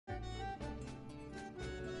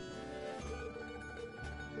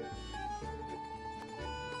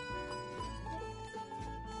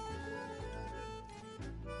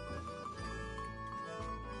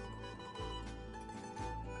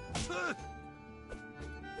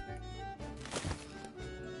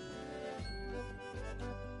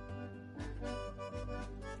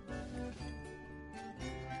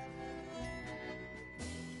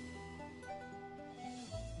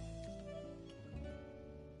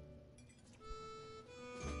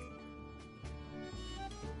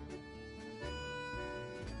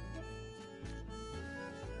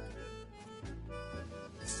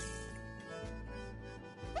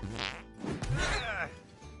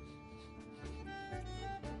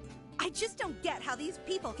I just don't get how these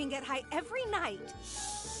people can get high every night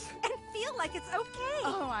and feel like it's okay.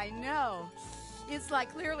 Oh, I know. It's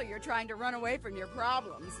like clearly you're trying to run away from your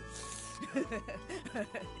problems.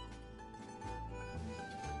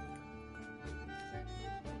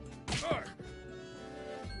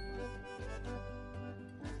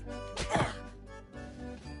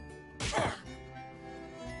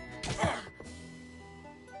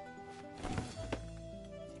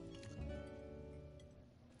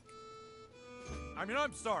 I mean,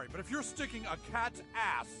 I'm sorry, but if you're sticking a cat's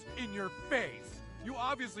ass in your face, you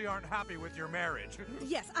obviously aren't happy with your marriage.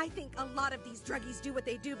 Yes, I think a lot of these druggies do what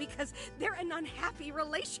they do because they're in unhappy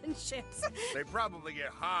relationships. They probably get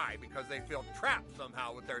high because they feel trapped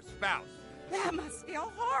somehow with their spouse. That must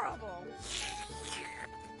feel horrible.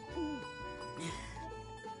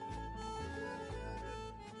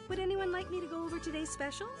 Would anyone like me to go over today's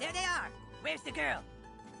specials? There they are. Where's the girl?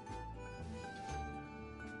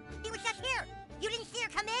 He was just here. You didn't see her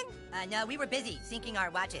come in? No, we were busy syncing our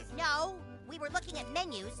watches. No, we were looking at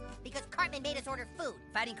menus because Cartman made us order food.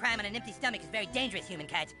 Fighting crime on an empty stomach is very dangerous, human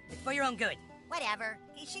cat. It's for your own good. Whatever.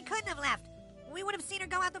 She couldn't have left. We would have seen her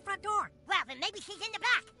go out the front door. Well, then maybe she's in the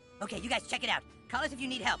back. Okay, you guys check it out. Call us if you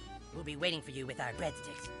need help. We'll be waiting for you with our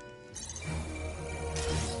breadsticks.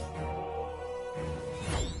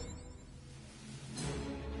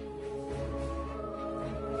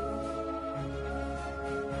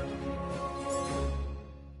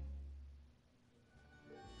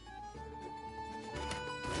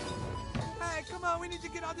 Hey, come on, we need to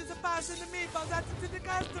get all this pasta and the meatballs out to the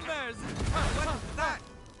customers. What's that?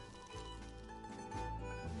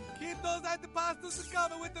 Keep those antipastos to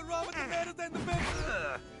cover with the Roma tomatoes and the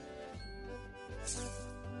pickles.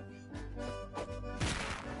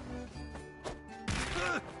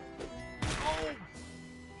 Oh!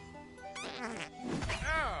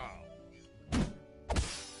 Ow!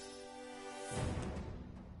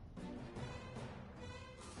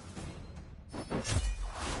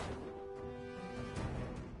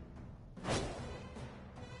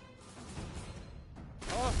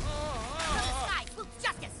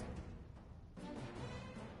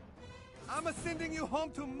 I'm sending you home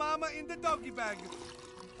to Mama in the doggy bag.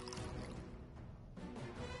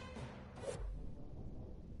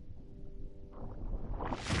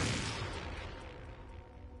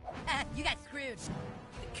 You got screwed.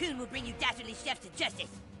 The coon will bring you dastardly chefs to justice.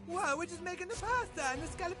 Wow, we're just making the pasta and the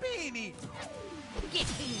scallopini. Get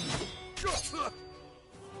clean.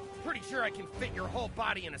 Pretty sure I can fit your whole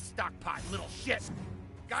body in a stock pot, little shit.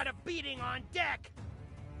 Got a beating on deck.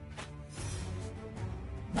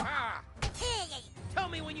 Ah! Tell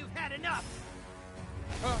me when you've had enough.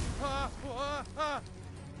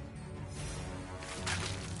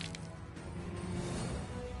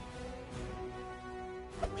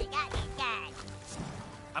 We got these guys.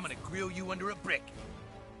 I'm gonna grill you under a brick.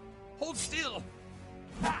 Hold still.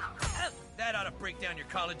 That ought to break down your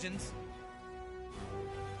collagens.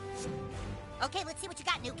 Okay, let's see what you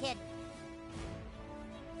got, new kid.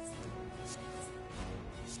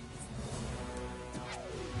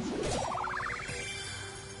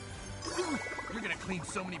 You're gonna clean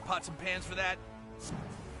so many pots and pans for that?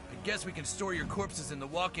 I guess we can store your corpses in the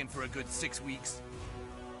walk-in for a good 6 weeks.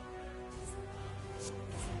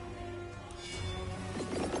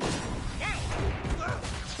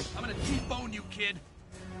 I'm gonna T-bone you, kid.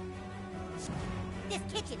 This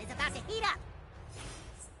kitchen is about to heat up.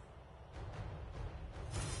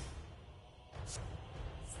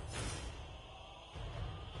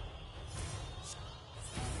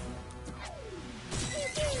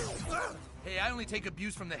 Hey, I only take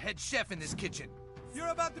abuse from the head chef in this kitchen. You're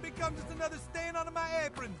about to become just another stain on my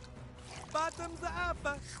apron. Bottoms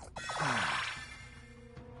up.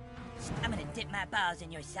 I'm gonna dip my balls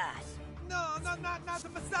in your sauce. No, not the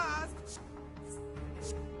massage.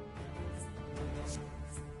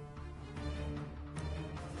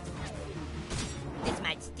 This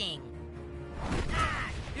might sting.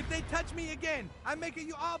 If they touch me again, I'm making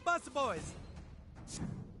you all bus boys.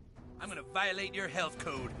 I'm gonna violate your health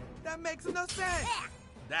code. That makes no sense.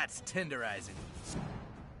 That's tenderizing.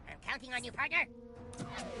 I'm counting on you, partner.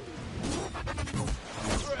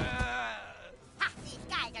 Ha! These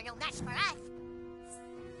guys guys are no match for us.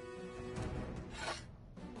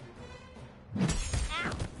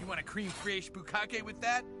 Ow! You want a cream fraiche bukkake with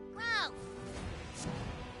that? Gross!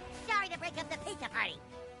 Sorry to break up the pizza party.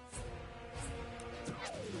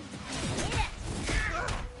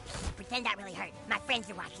 Pretend that really hurt. My friends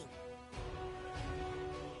are watching.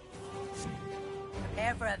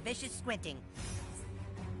 Prepare for a vicious squinting.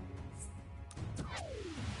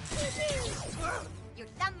 You're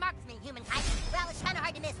some marksman, humankind. Well, it's kind of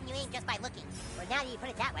hard to miss when you aim just by looking. Well, now that you put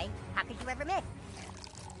it that way, how could you ever miss?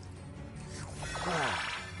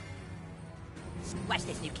 Watch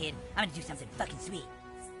this, new kid. I'm gonna do something fucking sweet.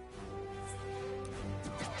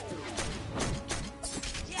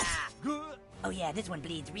 Yeah! Oh yeah, this one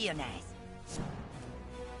bleeds real nice.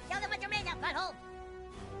 Show them what you're made of, butthole!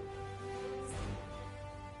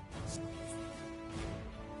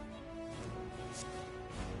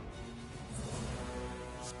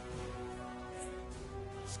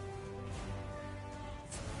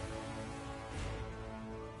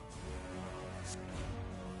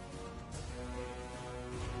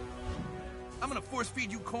 I'm gonna force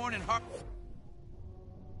feed you corn and harvest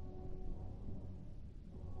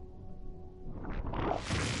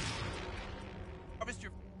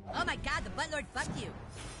your... Oh my god, the buttlord fucked you.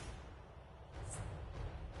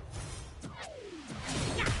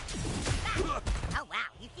 Oh, wow.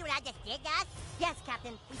 You see what I just did, guys? Yes,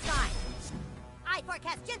 Captain. We saw it. I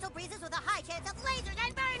forecast gentle breezes with a high chance of lasers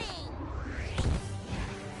and burning!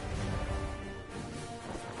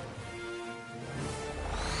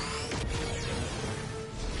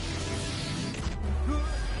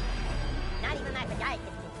 Not even my podiatrist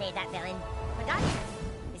can save that villain.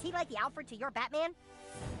 Podiatrist? Is he like the Alfred to your Batman?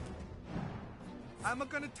 I'm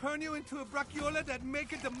gonna turn you into a brachiola that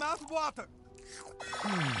make it the mouth water.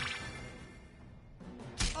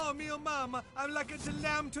 Oh, mio mama, I'm like the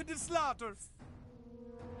lamb to the slaughter.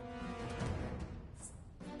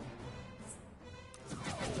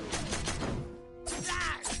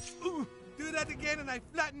 Ooh, do that again and I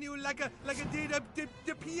flatten you like a did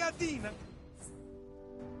the piadina.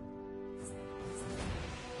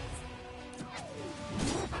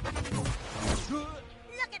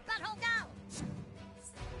 Look at Butthole go!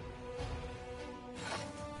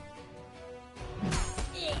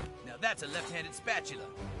 Now that's a left-handed spatula.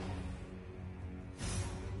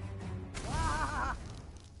 Whoa.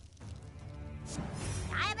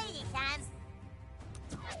 Diabetes, son!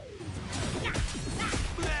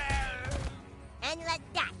 And let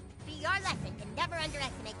that be your lesson to never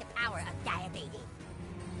underestimate the power of diabetes.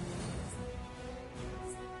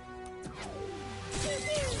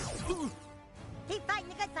 Keep fighting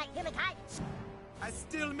the good fight, humankind! I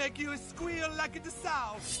still make you squeal like the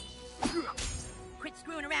sow. Quit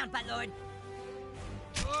screwing around, buttlord.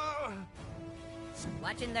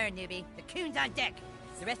 Watch and learn, newbie. The coon's on deck.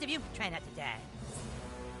 The rest of you, try not to die.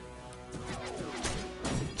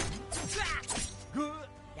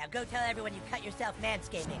 Now go tell everyone you cut yourself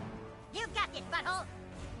manscaping. You got this, butthole!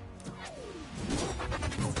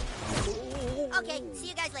 Okay, see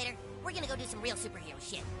you guys later. We're gonna go do some real superhero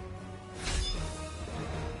shit.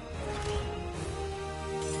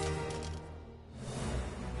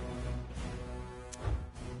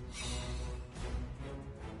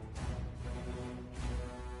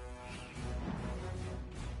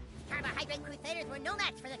 Carbohydrate Crusaders were no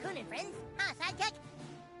match for the Coon and friends, huh, sidekick?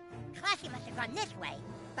 Classy must have gone this way,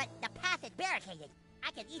 but the path is barricaded.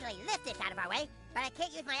 I could easily lift this out of our way, but I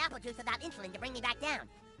can't use my apple juice without insulin to bring me back down.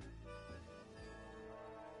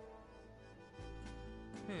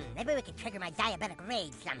 Maybe we could trigger my diabetic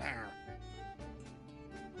rage somehow.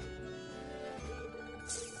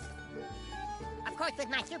 Of course, with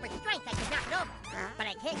my super strength, I can knock it over. But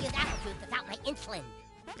I can't use apple juice without my insulin.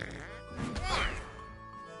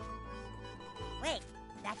 Wait,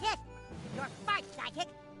 that's it? Your farts, sidekick!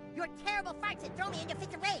 Your terrible farts that throw me into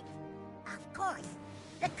fits of rage! Of course!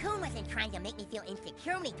 The Coon wasn't trying to make me feel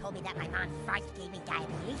insecure when he told me that my mom's farts gave me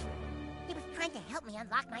diabetes. He was trying to help me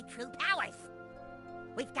unlock my true powers.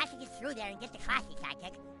 We've got to get through there and get to Classy,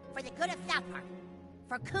 sidekick. For the good of South Park.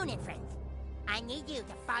 For Coon and friends. I need you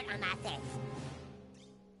to fart on my face.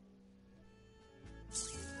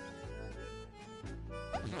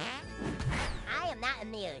 I am not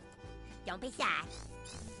amused. Don't be shy.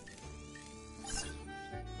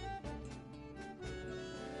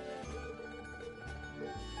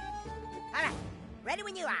 All right, ready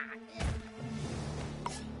when you are.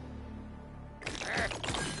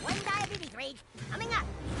 One diabetes rage coming up.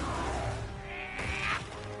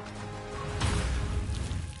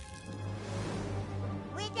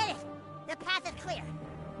 We did it. The path is clear.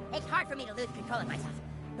 It's hard for me to lose control of myself,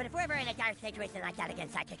 But if we're ever in a dire situation like that again,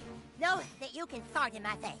 Sidekick, know that you can fart in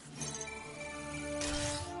my face.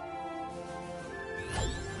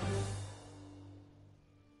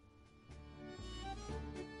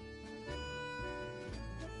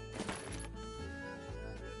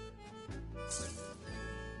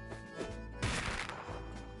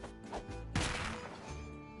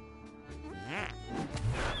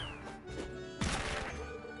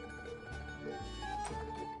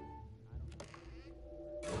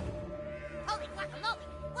 Holy guacamole!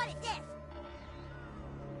 What is this?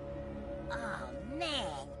 Oh,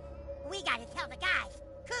 man. We gotta tell the guys.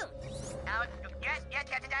 Coon! Yes,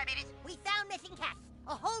 Captain Diabetes? We found missing cats.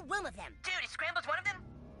 A whole room of them. Dude, is Scrambles one of them?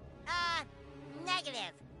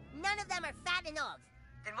 Negative. None of them are fat and old.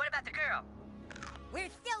 Then what about the girl? We're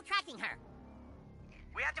still tracking her.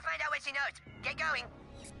 We have to find out what she knows. Get going.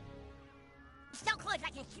 So close I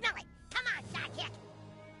can smell it. Come on, Sidekick.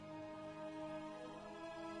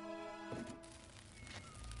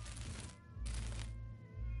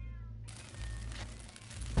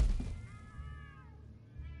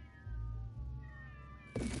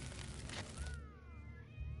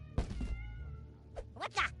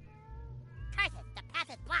 What the? Curses, the path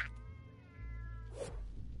is blocked.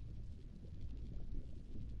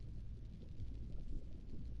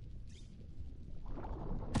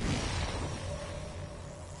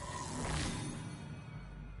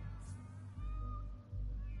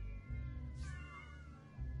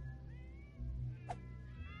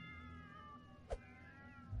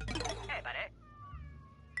 Hey, buddy.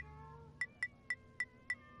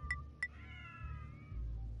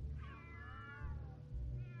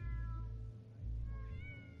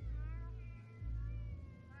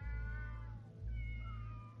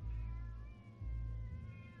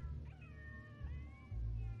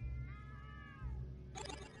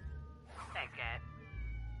 Thanks, Cat.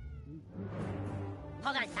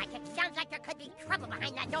 Hold on, Sidekick. Sounds like there could be trouble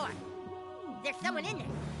behind that door. There's someone in there.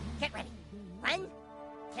 Get ready. 1,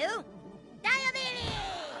 2, diabetes!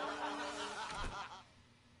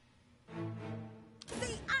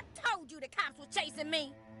 See, I told you the cops were chasing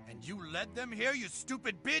me. And you led them here, you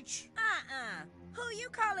stupid bitch? Who you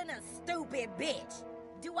calling a stupid bitch?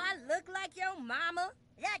 Do I look like your mama?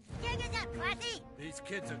 Let's get it up, Classy! These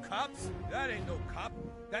kids are cops? That ain't no cop.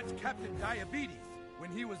 That's Captain Diabetes.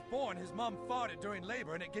 When he was born, his mom farted during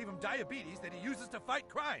labor and it gave him diabetes that he uses to fight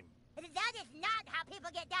crime. That is not how people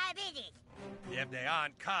get diabetes. If they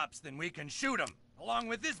aren't cops, then we can shoot them. Along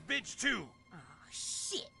with this bitch, too. Oh,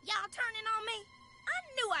 shit. Y'all turning on me? I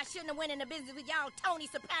knew I shouldn't have went into business with y'all Tony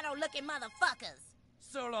Soprano-looking motherfuckers.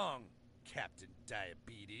 So long, Captain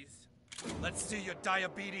Diabetes. Let's see your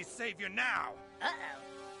diabetes savior now. Uh-oh.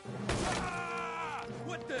 Ah!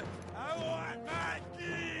 What the? I want my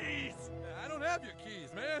keys! I don't have your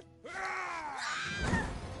keys, man. Ah!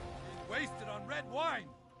 Wasted on red wine.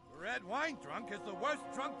 A red wine drunk is the worst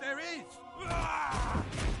drunk there is. Ah!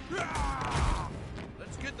 Ah!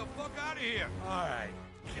 Let's get the fuck out of here. All right,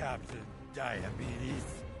 Captain Diabetes.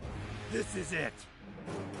 This is it.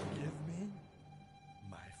 Give me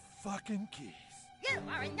my fucking keys. You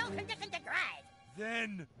are in no condition to drive.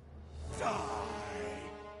 Then die.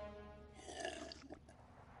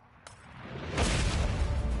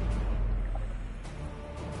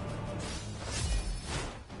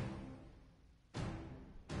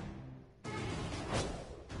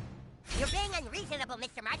 You're being unreasonable,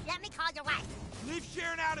 Mr. March. Let me call your wife. Leave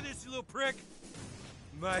Sharon out of this, you little prick.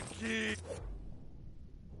 My key.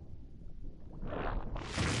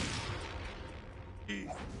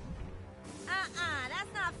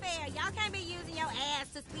 That's not fair. Y'all can't be using your ass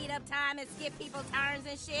to speed up time and skip people's turns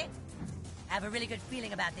and shit. I have a really good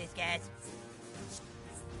feeling about this, guys.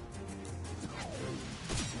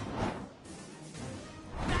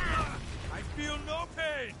 I feel no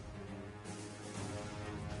pain.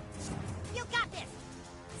 You got this.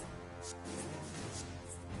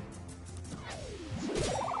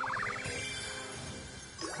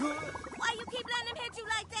 Why you keep letting him hit you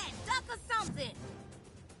like that? Duck or something.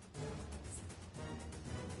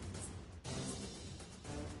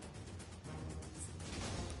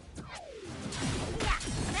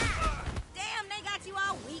 Damn, they got you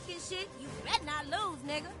all weak and shit. You better not lose,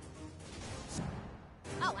 nigga.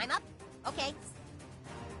 Oh, I'm up? Okay.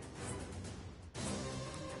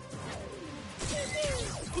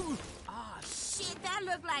 Oh, shit, that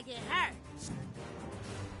looked like it hurt.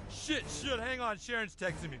 Shit, hang on. Sharon's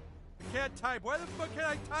texting me. I can't type. Why the fuck can't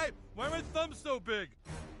I type? Why are my thumbs so big?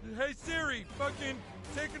 Hey Siri, fucking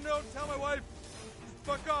take a note. Tell my wife.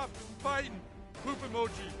 Fuck off. Fighting. Poop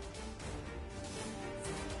emoji.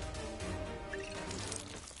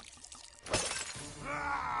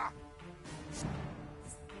 Ah!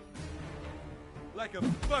 like a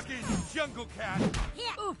fucking jungle cat.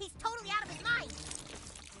 Yeah, he's totally out of his mind.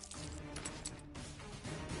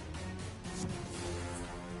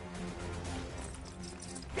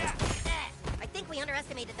 Yeah. I think we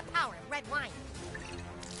underestimated the power of red wine.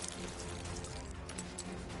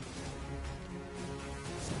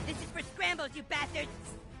 This is for scrambles, you bastards!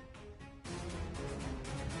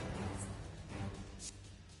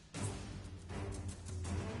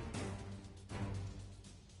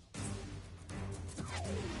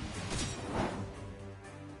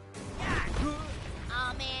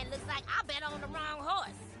 Oh man, looks like I bet on the wrong horse.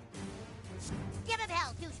 Give him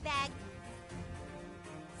hell, douchebag.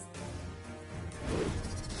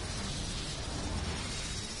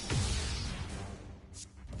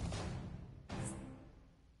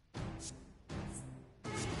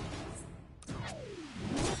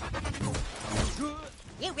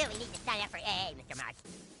 You really need to sign up for AA, Mr. Mark.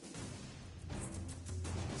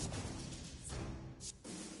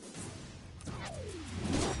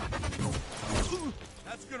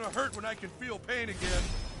 That's gonna hurt when I can feel pain again.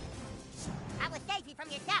 I will save you from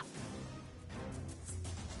yourself.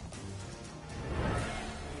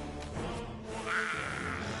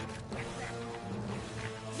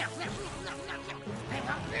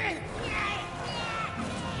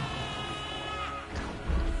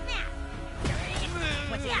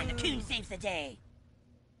 What's that? The coon saves the day.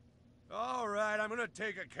 All right, I'm gonna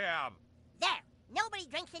take a cab. There. Nobody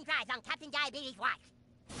drinks and drives on Captain Diabetes' watch.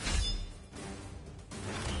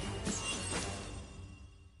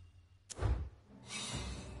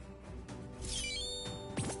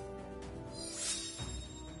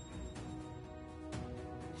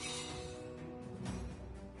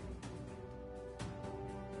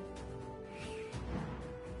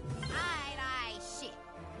 Shit.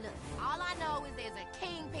 Look, all I know is there's a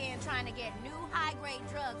kingpin trying to get new high-grade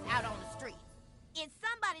drugs out on the street. It's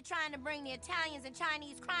somebody trying to bring the Italians and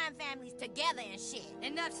Chinese crime families together and shit.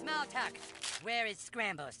 Enough small talk. Where is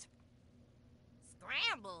Scrambles?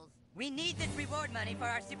 Scrambles? We need this reward money for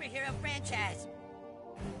our superhero franchise.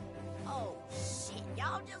 Oh, shit.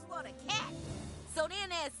 Y'all just want a cat. So then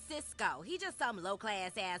there's Cisco. He just some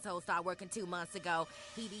low-class asshole started working 2 months ago.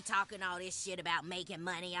 He be talking all this shit about making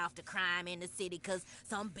money off the crime in the city because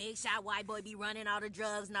some big shot white boy be running all the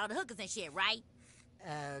drugs and all the hookers and shit, right?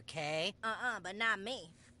 Okay. But not me.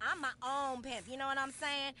 I'm my own pimp, you know what I'm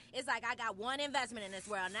saying? It's like I got one investment in this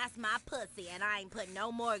world, and that's my pussy, and I ain't putting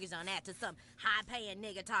no mortgage on that to some high-paying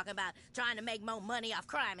nigga talking about trying to make more money off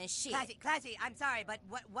crime and shit. Classy, I'm sorry, but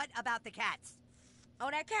what about the cats? Oh,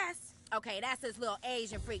 that Cass? Okay, that's this little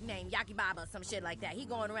Asian freak named Yaki Baba or some shit like that. He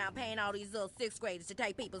going around paying all these little 6th graders to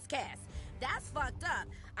take people's cash. That's fucked up.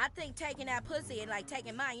 I think taking that pussy and, like,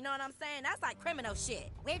 taking mine, you know what I'm saying? That's like criminal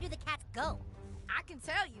shit. Where do the cats go? I can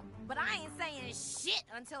tell you, but I ain't saying shit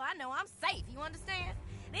until I know I'm safe, you understand?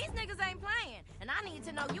 These niggas ain't playing, and I need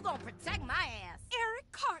to know you gonna protect my ass.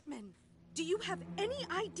 Eric Cartman, do you have any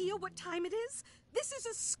idea what time it is? This is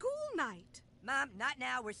a school night. Mom, not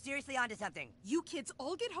now. We're seriously onto something. You kids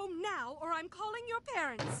all get home now, or I'm calling your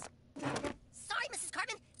parents. Sorry, Mrs.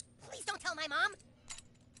 Cartman. Please don't tell my mom.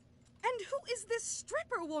 And who is this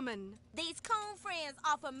stripper woman? These coon friends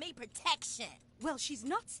offer me protection. Well, she's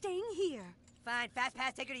not staying here. Fine, fast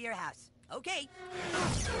pass, take her to your house. Okay.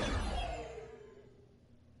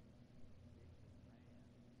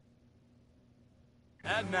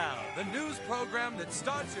 And now, the news program that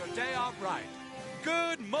starts your day off right.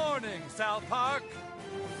 Good morning, South Park.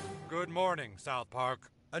 Good morning, South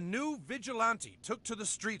Park. A new vigilante took to the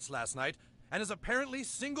streets last night and has apparently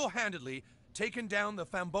single-handedly taken down the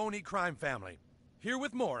Famboni crime family. Here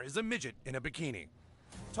with more is a midget in a bikini.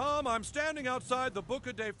 Tom, I'm standing outside the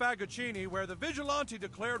Buca dei Fagocini where the vigilante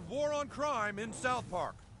declared war on crime in South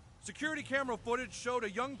Park. Security camera footage showed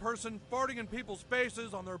a young person farting in people's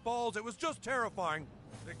faces, on their balls. It was just terrifying.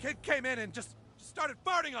 The kid came in and just started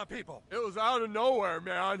farting on people. It was out of nowhere,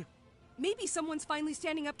 man. Maybe someone's finally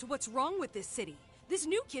standing up to what's wrong with this city. This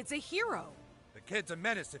new kid's a hero. The kid's a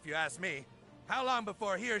menace, if you ask me. How long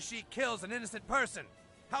before he or she kills an innocent person?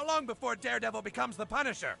 How long before Daredevil becomes the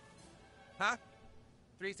Punisher? Huh?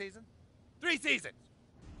 3 seasons? 3 seasons!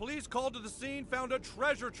 Police called to the scene found a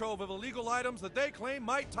treasure trove of illegal items that they claim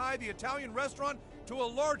might tie the Italian restaurant to a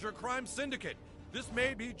larger crime syndicate. This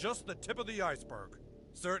may be just the tip of the iceberg.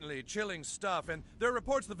 Certainly chilling stuff, and there are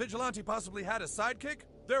reports the vigilante possibly had a sidekick.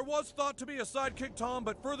 There was thought to be a sidekick, Tom,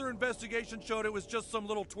 but further investigation showed it was just some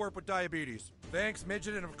little twerp with diabetes. Thanks,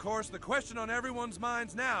 Midget, and of course, the question on everyone's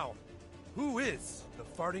minds now. Who is the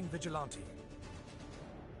farting vigilante?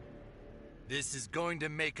 This is going to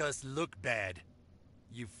make us look bad.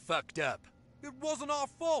 You fucked up. It wasn't our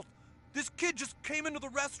fault. This kid just came into the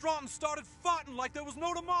restaurant and started fighting like there was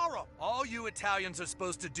no tomorrow. All you Italians are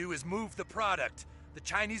supposed to do is move the product. The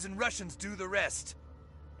Chinese and Russians do the rest.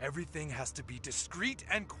 Everything has to be discreet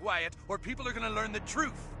and quiet, or people are gonna learn the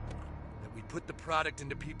truth. That we put the product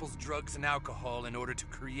into people's drugs and alcohol in order to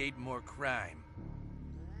create more crime.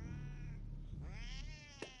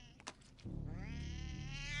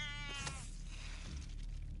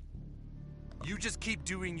 You just keep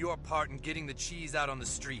doing your part in getting the cheese out on the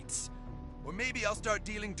streets. Or maybe I'll start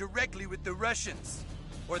dealing directly with the Russians,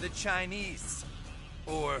 or the Chinese,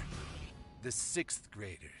 or the 6th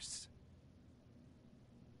graders.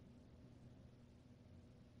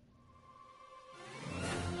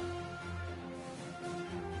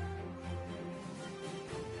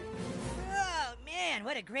 Oh, man,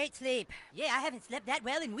 what a great sleep. Yeah, I haven't slept that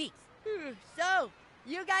well in weeks. So,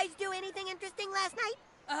 you guys do anything interesting last night?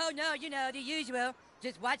 Oh, no, you know, the usual.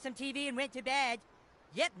 Just watched some TV and went to bed.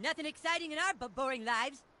 Yep, nothing exciting in our boring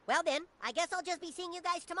lives. Well then, I guess I'll just be seeing you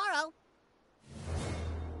guys tomorrow.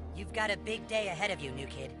 You've got a big day ahead of you, new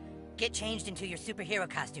kid. Get changed into your superhero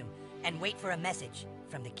costume and wait for a message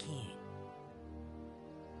from the king.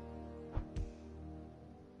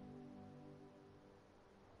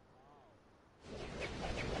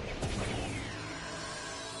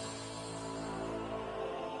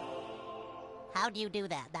 How'd you do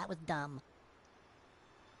that? That was dumb.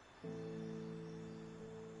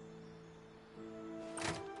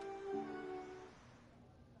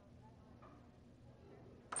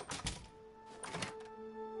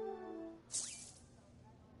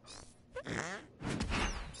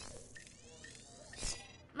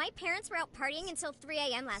 My parents were out partying until 3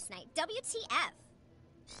 a.m. last night. WTF?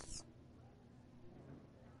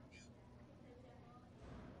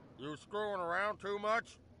 You screwing around too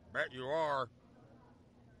much? Bet you are.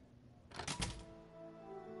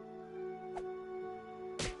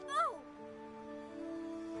 Oh!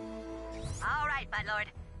 All right, Buttlord.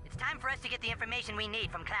 It's time for us to get the information we need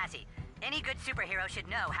from Classy. Any good superhero should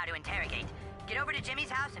know how to interrogate. Get over to Jimmy's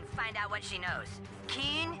house and find out what she knows.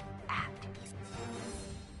 Keen out.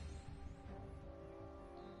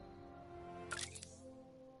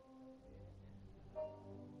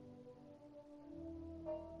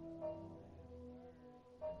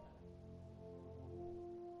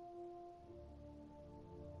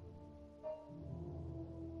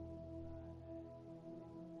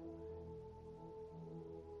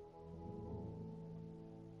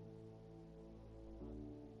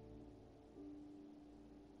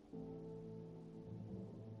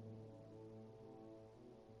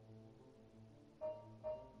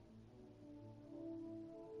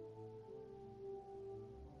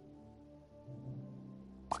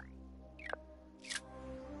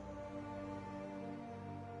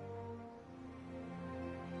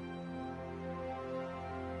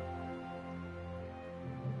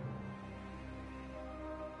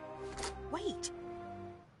 Wait.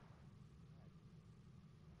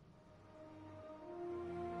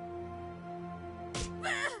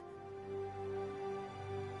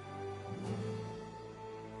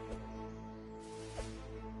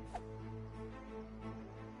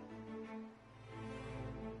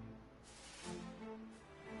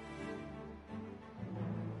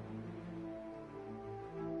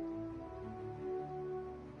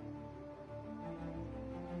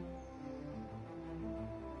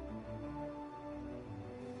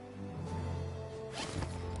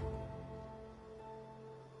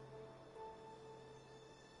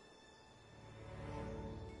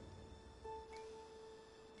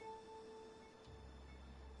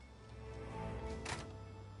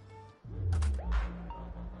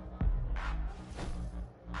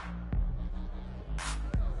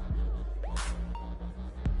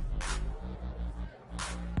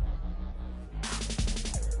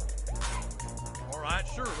 All right,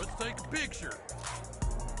 sure, let's take a picture.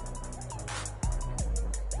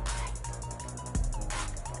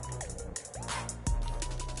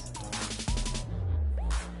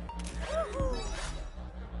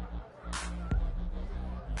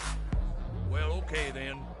 Well, okay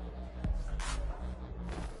then.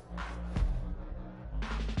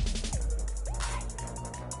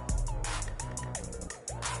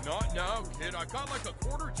 Not now, kid. I got like a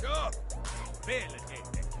quarter chub.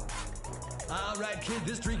 All right, kid,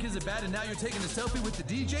 this drink isn't bad, and now you're taking a selfie with the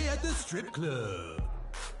DJ at the strip club.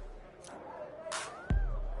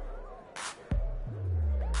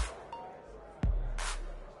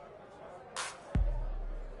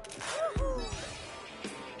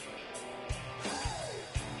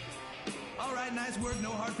 All right, nice work.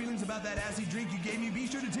 No hard feelings about that assy drink you gave me. Be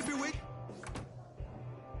sure to tip your wait.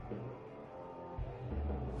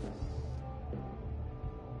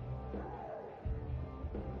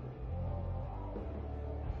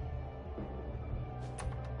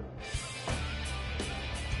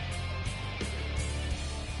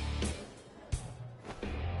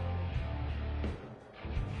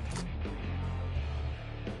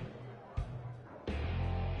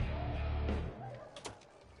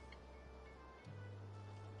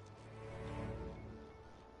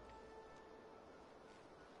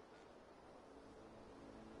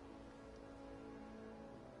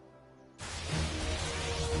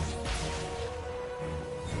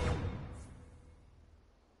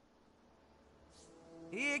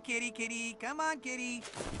 Here, kitty, kitty. Come on, kitty.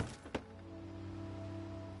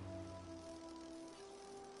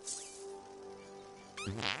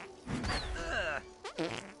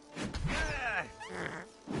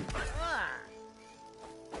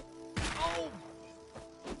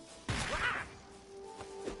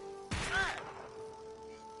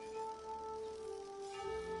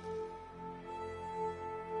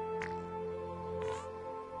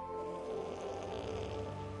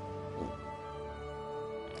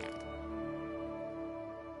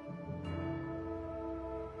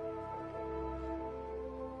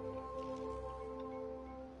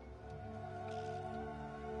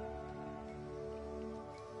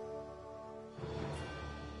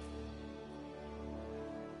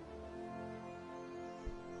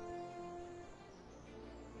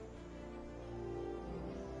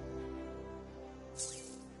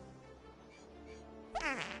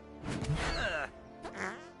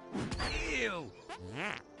 Ew!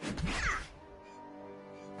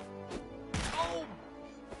 Oh!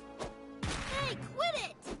 Hey, quit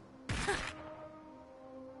it!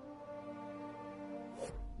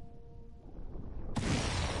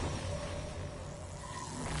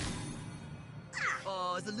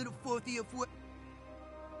 Oh, it's a little fourthy of what?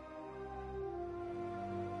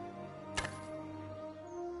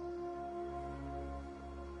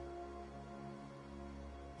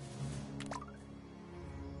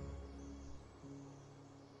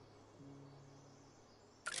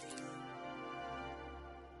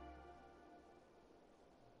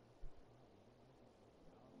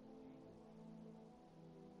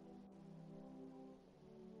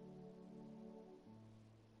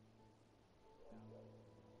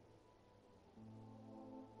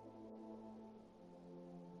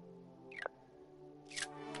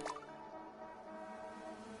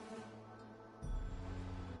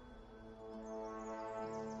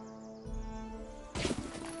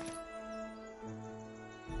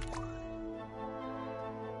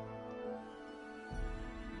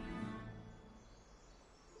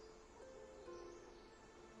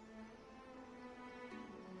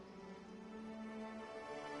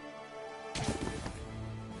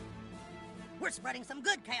 We're spreading some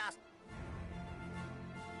good chaos.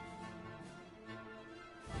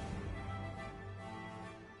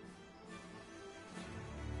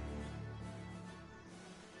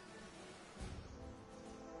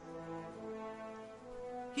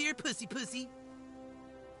 Here, pussy, pussy.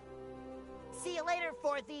 See you later,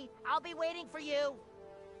 Fourthy. I'll be waiting for you.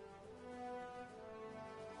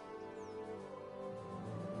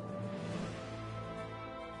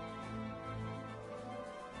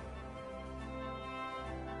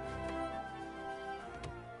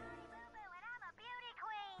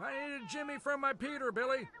 I needed Jimmy from my Peter,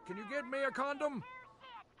 Billy. Can you get me a condom?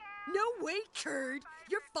 No way, Turd.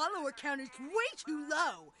 Your follower count is way too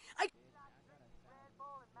low.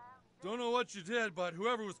 Don't know what you did, but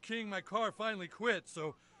whoever was keying my car finally quit,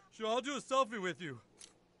 so sure, I'll do a selfie with you.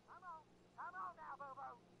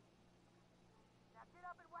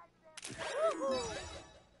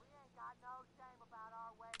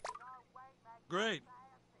 Great.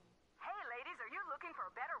 Hey, ladies, are you looking for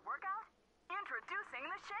a better workout? Introducing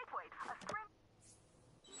the Shake Weight, a sprint.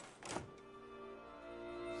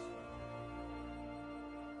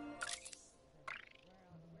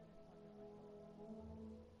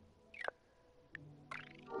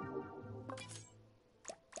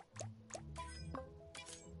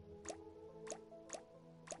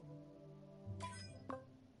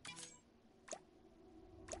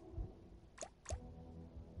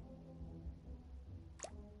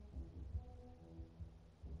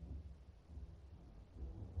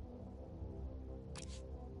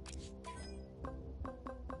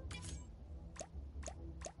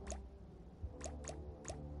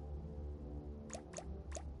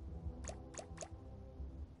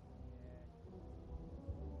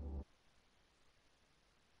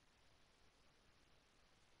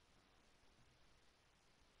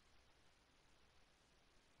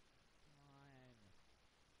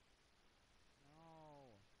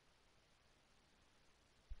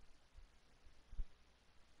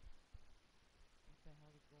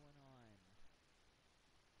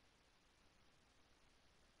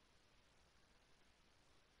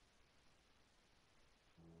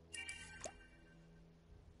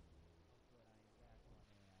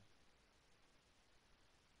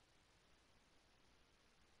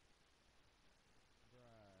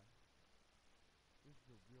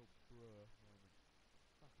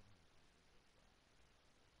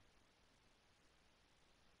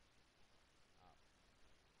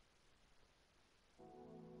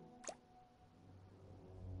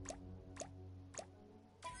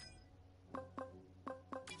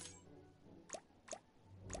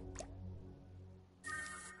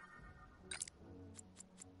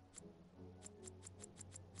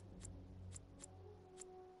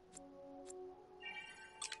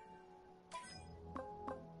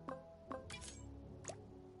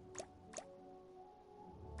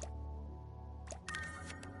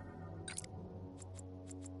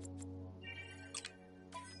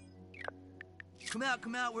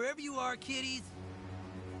 Come out, wherever you are, kiddies.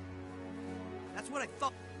 That's what I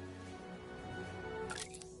thought.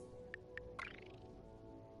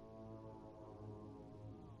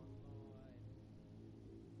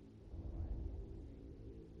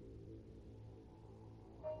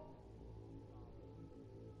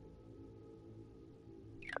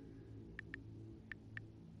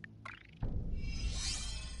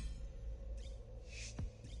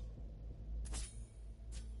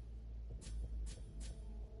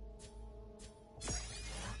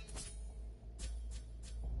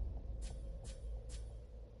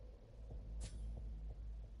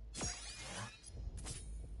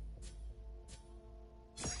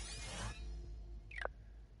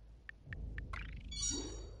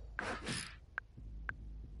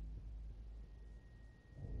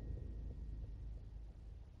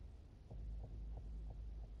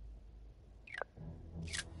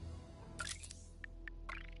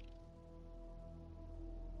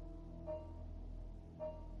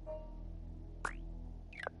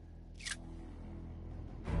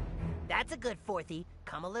 That's a good fourthie.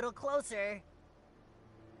 Come a little closer.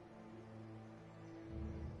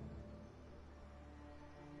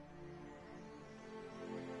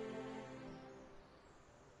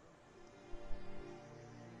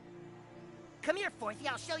 Come here, Fourthie.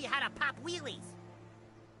 I'll show you how to pop wheelies.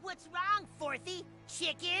 What's wrong, Fourthie?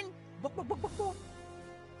 Chicken?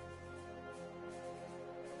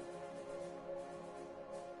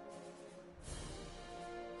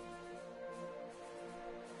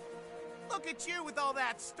 Look at you with all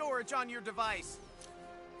that storage on your device.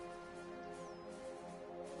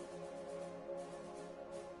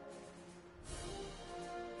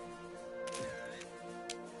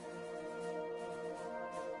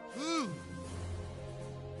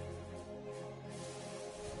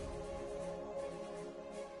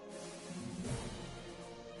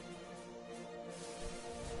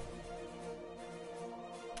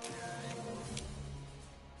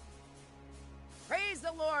 Praise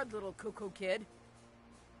the Lord, little cuckoo kid.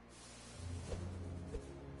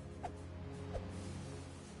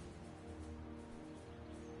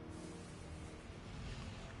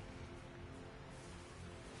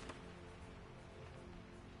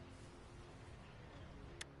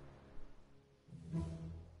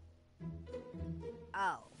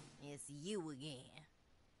 Oh, it's you again.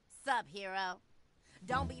 Sup, hero?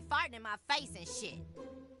 Don't be farting in my face and shit.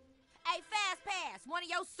 Hey, Fast Pass, one of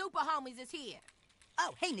your super homies is here.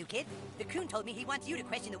 Oh, hey, new kid. The coon told me he wants you to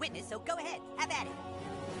question the witness, so go ahead. Have at it.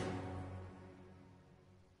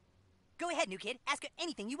 Go ahead, new kid. Ask her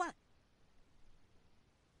anything you want.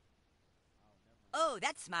 Oh,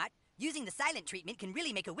 that's smart. Using the silent treatment can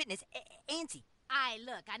really make a witness antsy. Aye,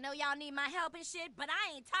 look, I know y'all need my help and shit, but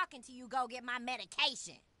I ain't talking to you go get my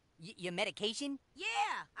medication. Your medication? Yeah,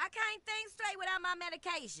 I can't think straight without my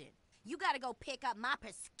medication. You gotta go pick up my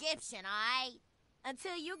prescription, alright?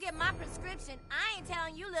 Until you get my prescription, I ain't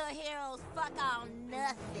telling you little heroes fuck all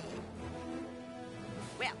nothing.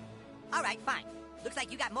 Well, alright, fine. Looks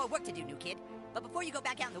like you got more work to do, new kid. But before you go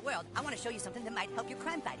back out in the world, I want to show you something that might help your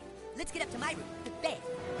crime fighting. Let's get up to my room. Fast.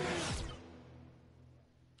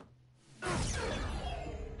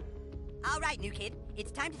 Alright, new kid.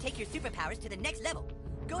 It's time to take your superpowers to the next level.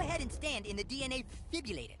 Go ahead and stand in the DNA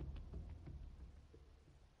defibrillator.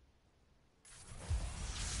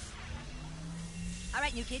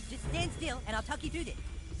 Alright, new kid, just stand still and I'll talk you through this.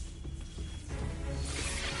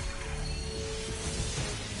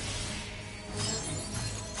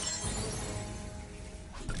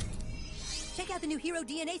 Check out the new hero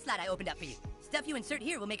DNA slot I opened up for you. Stuff you insert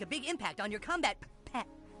here will make a big impact on your combat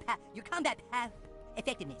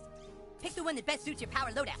effectiveness. Pick the one that best suits your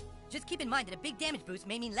power loadout. Just keep in mind that a big damage boost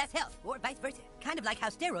may mean less health, or vice versa. Kind of like how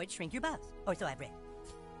steroids shrink your balls, or so I've read.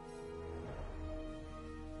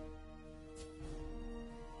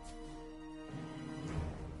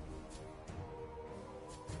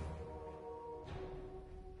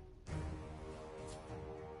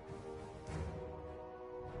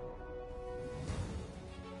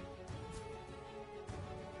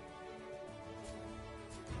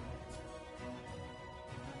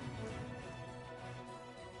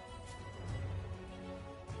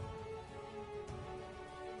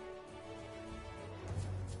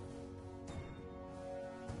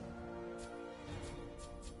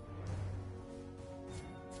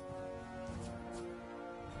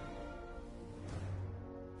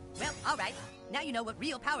 Well, alright. Now you know what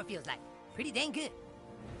real power feels like. Pretty dang good.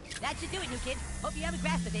 That should do it, new kid. Hope you have a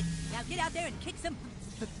grasp of it. Now get out there and kick some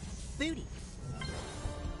booty.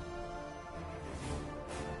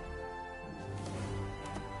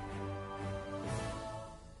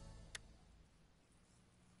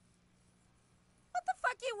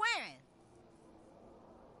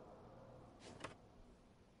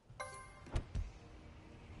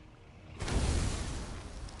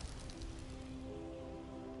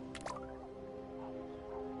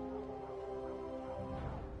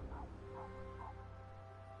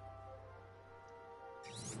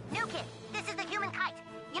 Kid, this is the human kite.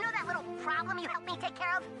 You know that little problem you helped me take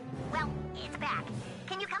care of? Well, it's back.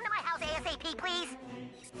 Can you come to my house ASAP, please?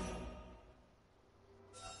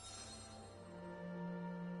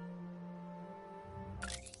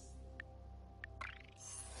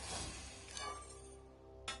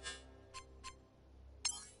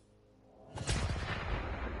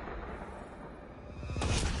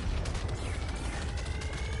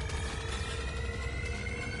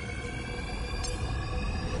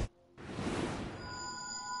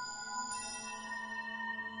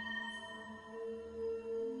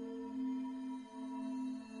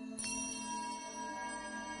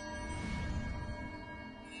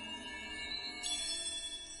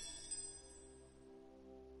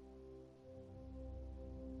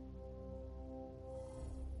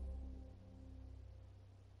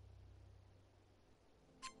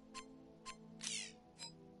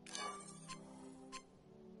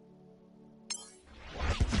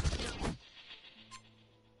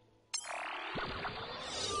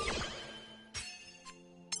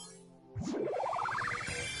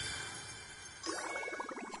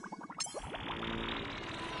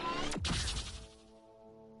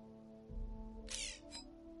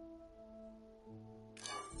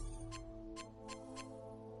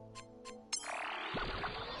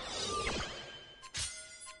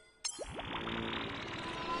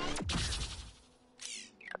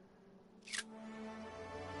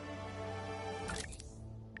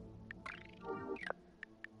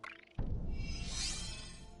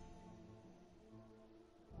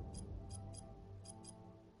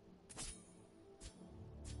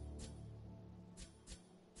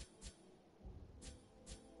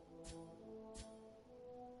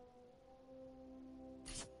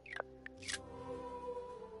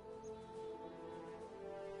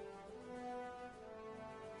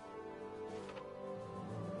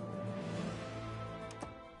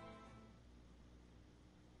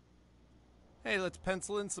 Hey, let's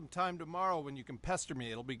pencil in some time tomorrow when you can pester me.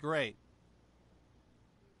 It'll be great.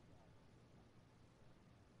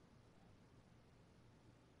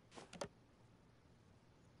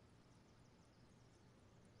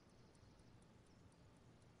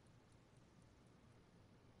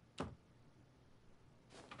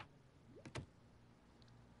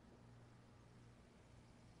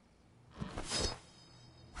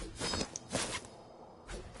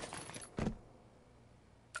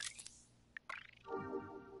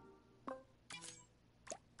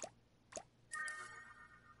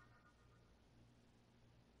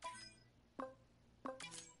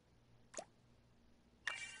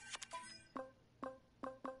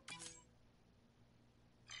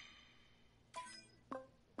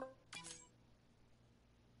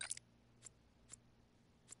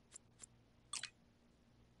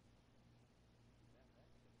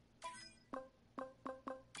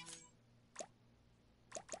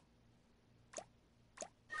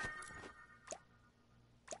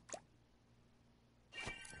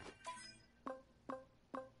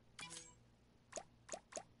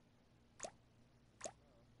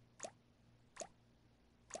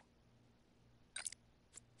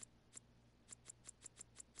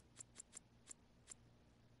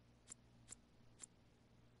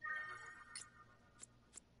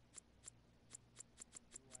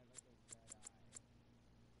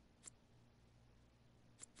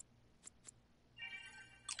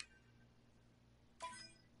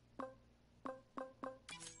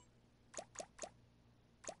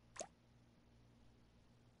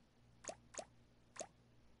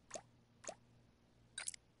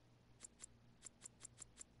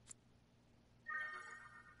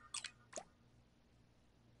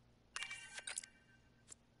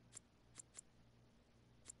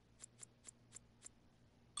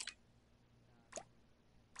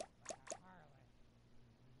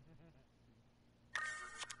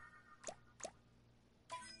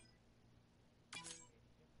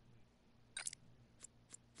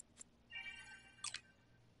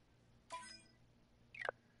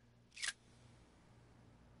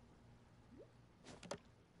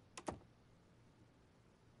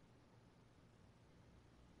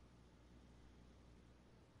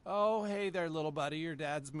 Oh, hey there, little buddy. Your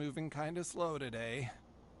dad's moving kind of slow today.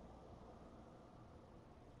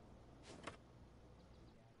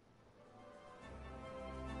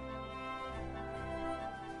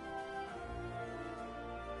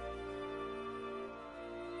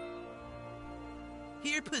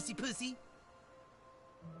 Here, pussy pussy.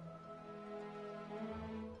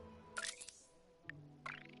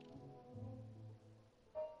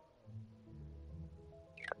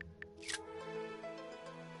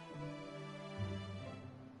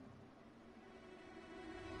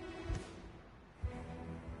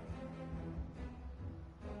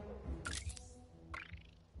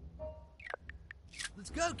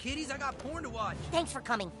 Let's go, kiddies. I got porn to watch. Thanks for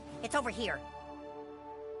coming. It's over here.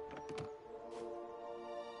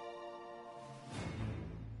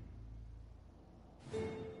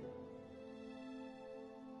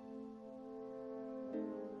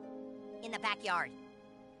 In the backyard.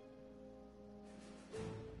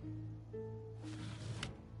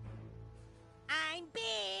 I'm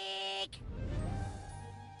big!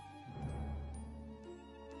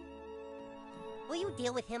 Will you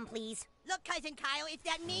deal with him, please? Look, Cousin Kyle, it's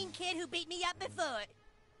that mean kid who beat me up before.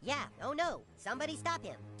 Yeah, oh no. Somebody stop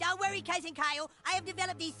him. Don't worry, Cousin Kyle. I have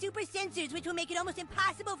developed these super sensors which will make it almost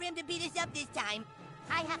impossible for him to beat us up this time.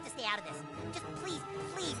 I have to stay out of this. Just please,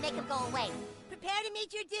 please make him go away. Prepare to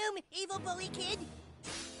meet your doom, evil bully kid.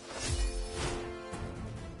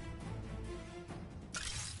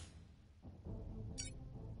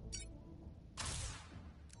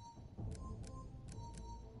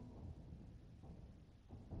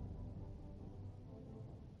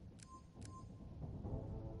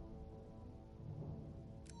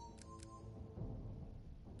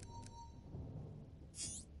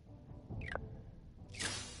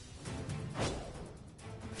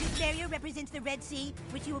 This barrier represents the Red Sea,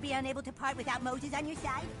 which you will be unable to part without Moses on your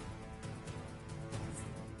side.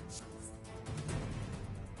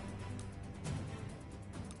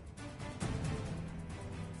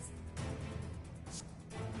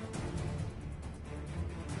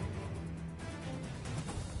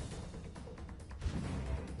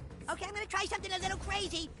 Okay, I'm gonna try something a little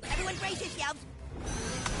crazy. Everyone brace yourselves.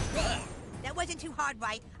 That wasn't too hard,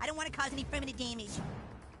 right? I don't want to cause any permanent damage.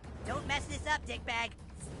 Don't mess this up, dickbag.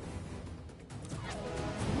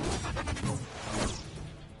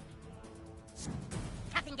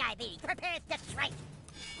 Toughen guy B, prepare to strike.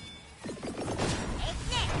 Hey,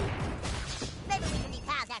 Nick! Maybe we can be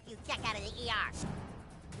pals after you check out of the ER.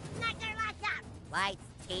 Knock their lights out! Lights,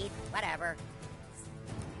 teeth, whatever.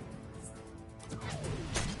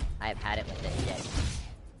 I've had it with this shit.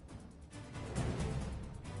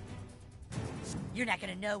 You're not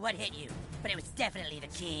gonna know what hit you, but it was definitely the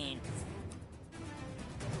king.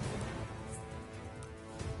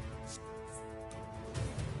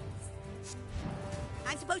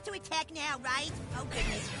 I'm supposed to attack now, right? Oh,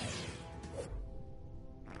 goodness.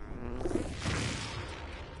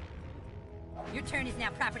 Your turn is now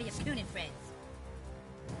property of Coon and Friends.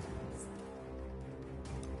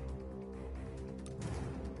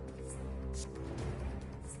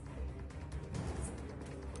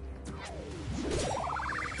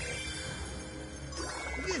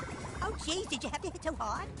 Oh, jeez, did you have to hit so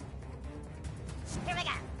hard? Here we go.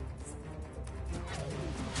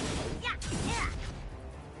 Yeah, yeah.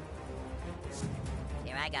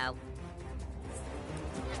 Here I go.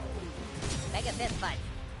 Make a fist punch.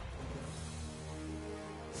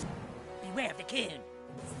 Beware of the coon.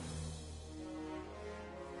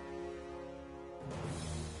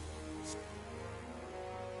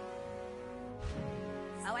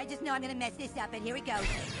 Oh, I just know I'm gonna mess this up, and here it goes.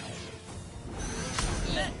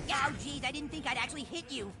 Oh, jeez, I didn't think I'd actually hit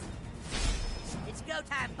you. It's go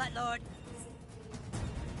time, Buttlord.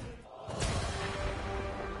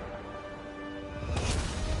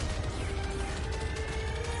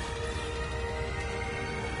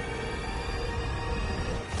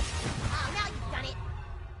 Oh, now you've done it.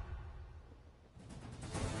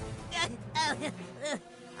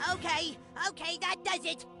 Okay, that does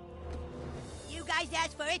it. You guys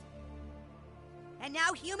asked for it. And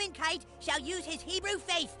now Human Kite shall use his Hebrew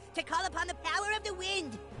faith to call upon the power of the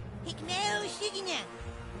wind. Hikmeo Shigina.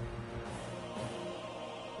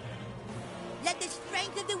 Let the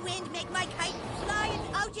strength of the wind make my kite fly and...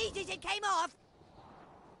 Oh, Jesus, it came off.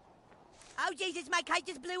 Oh, Jesus, my kite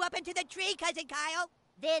just blew up into the tree, Cousin Kyle.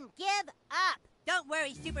 Then give up. Don't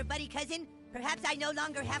worry, Super Buddy Cousin. Perhaps I no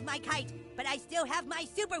longer have my kite, but I still have my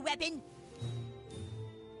super weapon.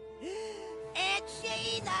 Aunt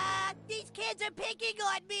Sheila! These kids are picking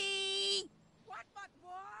on me! What?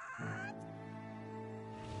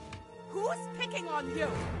 Who's picking on you?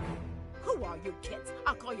 Who are you kids?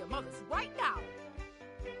 I'll call your mothers right now.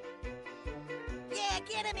 Yeah,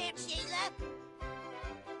 get him, Aunt Sheila!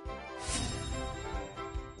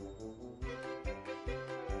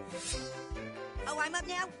 Oh, I'm up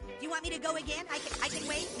now? Do you want me to go again? I can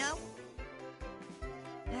wait? No?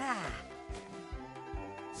 Ah.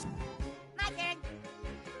 My turn.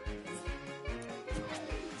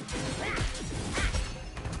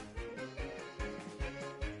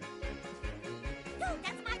 Dude,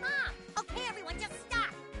 that's my mom. Okay, everyone, just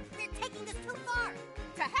stop. They're taking this too far.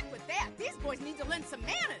 To heck with that. These boys need to learn some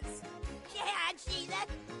manners. Yeah, Aunt Sheila.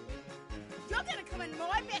 You're gonna come in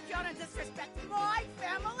my backyard and disrespect my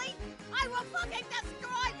family? I will fucking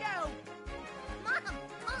destroy you! Mom, Mom,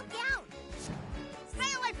 calm down.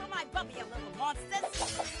 Stay away from my puppy, you little monsters.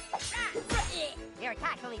 Your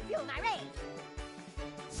attack only fueled my rage.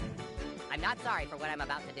 I'm not sorry for what I'm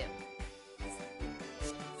about to do.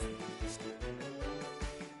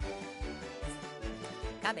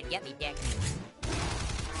 Come and get me, Dick.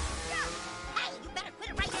 Hey, you better quit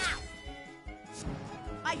it right now.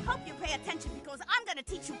 I hope you pay attention because I'm gonna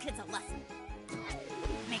teach you kids a lesson.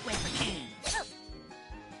 Make way for King.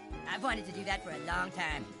 I've wanted to do that for a long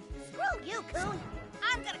time. Screw you, Coon.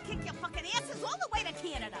 I'm gonna kick your fucking asses all the way to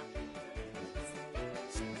Canada.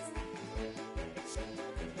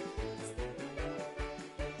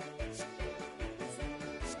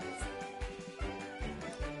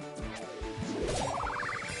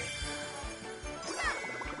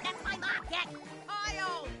 That's my mom, Dick.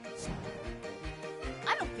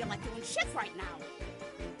 I don't feel like doing shit right now.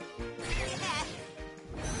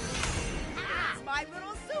 It's my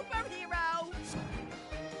little superhero.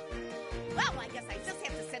 Well, I guess I just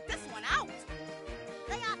have to sit this one out.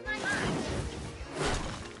 Lay off my mom.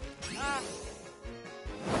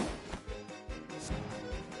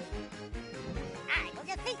 Alright, we'll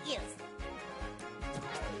just think you.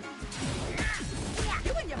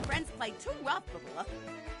 You and your friends play too rough, Bubba.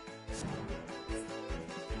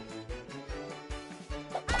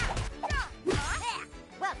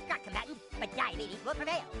 Well struck, combatant, but diabetes will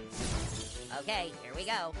prevail. Okay, here we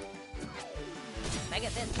go.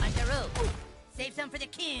 Pegasus Puncheroo. Save some for the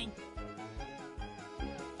King.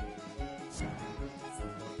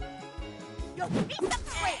 Yo, piece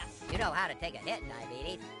of trash! You know how to take a hit,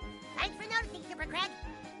 Diabetes. Thanks for noticing, Super Craig.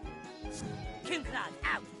 King Claws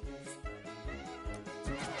out.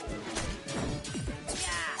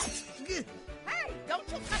 Hey, don't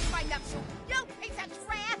you touch my nephew, you piece of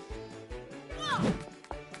trash! Ugh.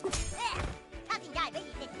 Touching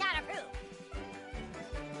diabetes is not approved.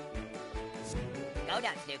 Go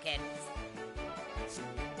nuts, new kid.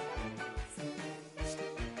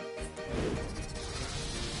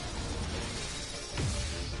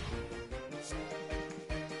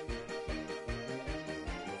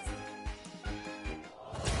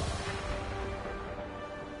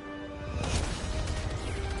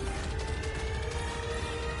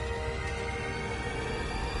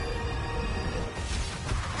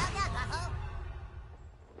 Well done, Buffalo.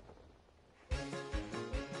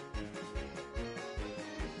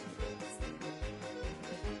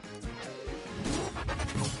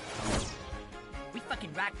 We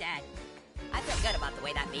fucking rocked that. I feel good about the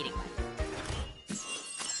way that meeting went.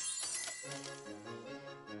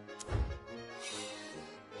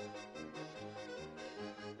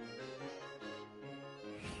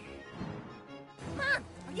 Mom,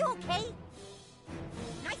 are you okay?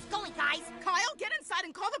 Nice going, guys. Kyle, get inside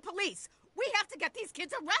and call the police. We have to get these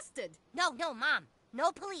kids arrested. No, Mom.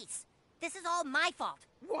 No police. This is all my fault.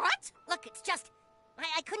 What? Look, it's just...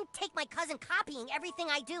 I couldn't take my cousin copying everything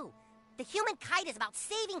I do. The human kite is about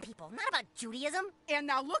saving people, not about Judaism. And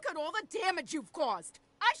now look at all the damage you've caused.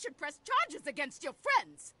 I should press charges against your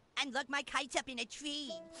friends. And look, my kite's up in a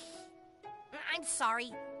tree. I'm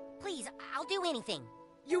sorry. Please, I'll do anything.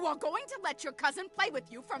 You are going to let your cousin play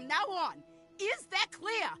with you from now on. Is that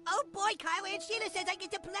clear? Oh boy, Kyle, Aunt Sheila says I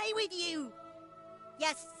get to play with you.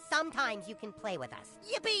 Yes, sometimes you can play with us.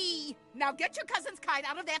 Yippee! Now get your cousin's kite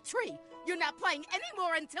out of that tree. You're not playing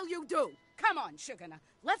anymore until you do. Come on, Sugarna.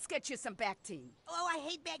 Let's get you some Bactine. Oh, I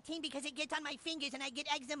hate Bactine because it gets on my fingers and I get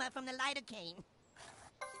eczema from the lidocaine.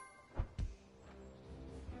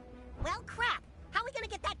 Well, crap. How are we gonna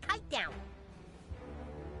get that kite down?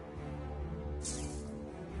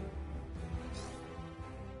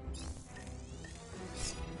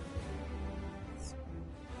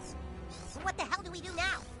 What the hell do we do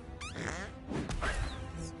now?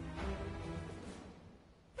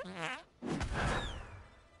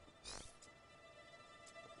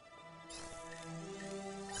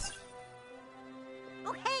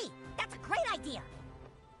 Oh, hey! That's a great idea!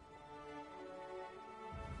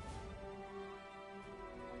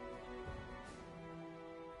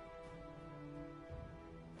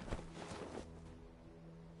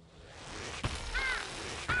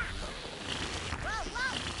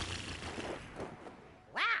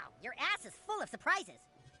 Of surprises.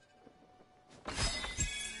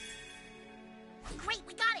 Great,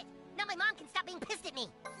 we got it! Now my mom can stop being pissed at me.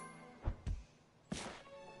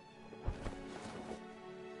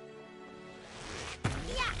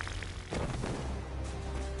 Yeah!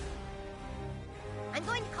 I'm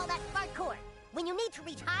going to call that Fartcore. When you need to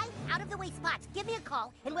reach high, out-of-the-way spots, give me a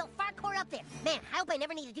call, and we'll Fartcore up there. Man, I hope I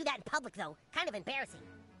never need to do that in public, though. Kind of embarrassing.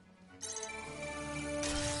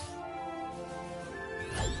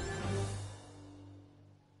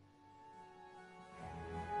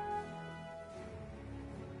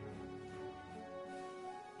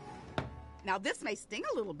 Now, this may sting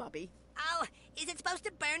a little, Bubby. Oh, is it supposed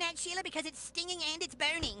to burn, Aunt Sheila? Because it's stinging and it's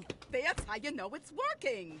burning. That's how you know it's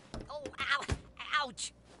working. Oh, ow.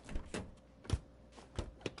 Ouch.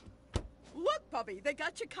 Look, Bubby, they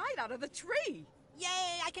got your kite out of the tree.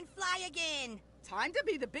 Yay, I can fly again. Time to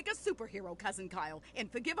be the biggest superhero, Cousin Kyle,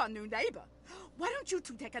 and forgive our new neighbor. Why don't you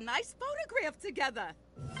two take a nice photograph together?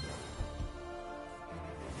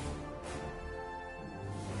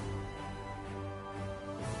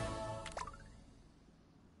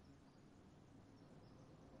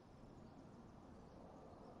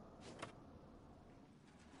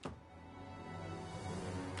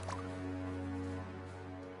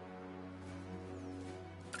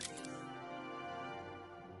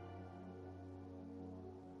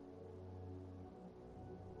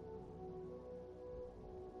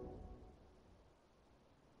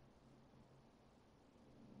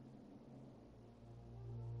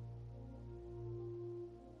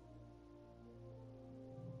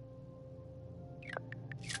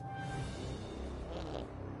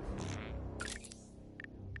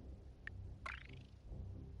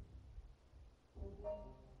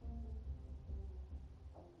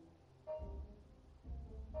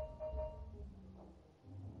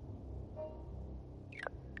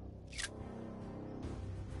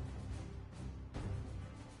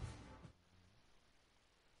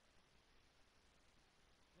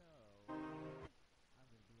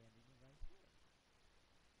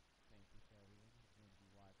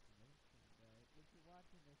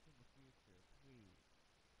 watching this in the future, please,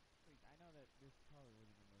 I know that this probably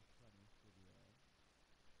wasn't the most funniest video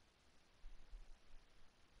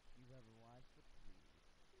you've ever watched, but please,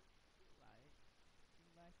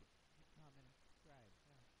 like it, comment, and subscribe,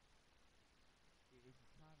 yeah. If you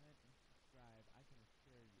comment and subscribe, I can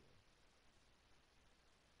assure you,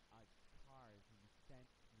 cars will be sent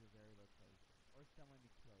to your very location, or someone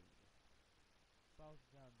to kill you. Both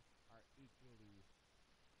of them are equally,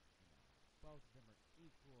 both of them are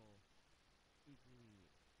equally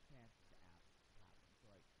chances to happen. So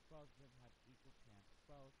both of them have equal chance.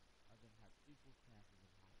 Both of them have equal chances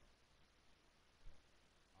of happening.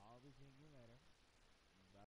 So, I'll be seeing you later.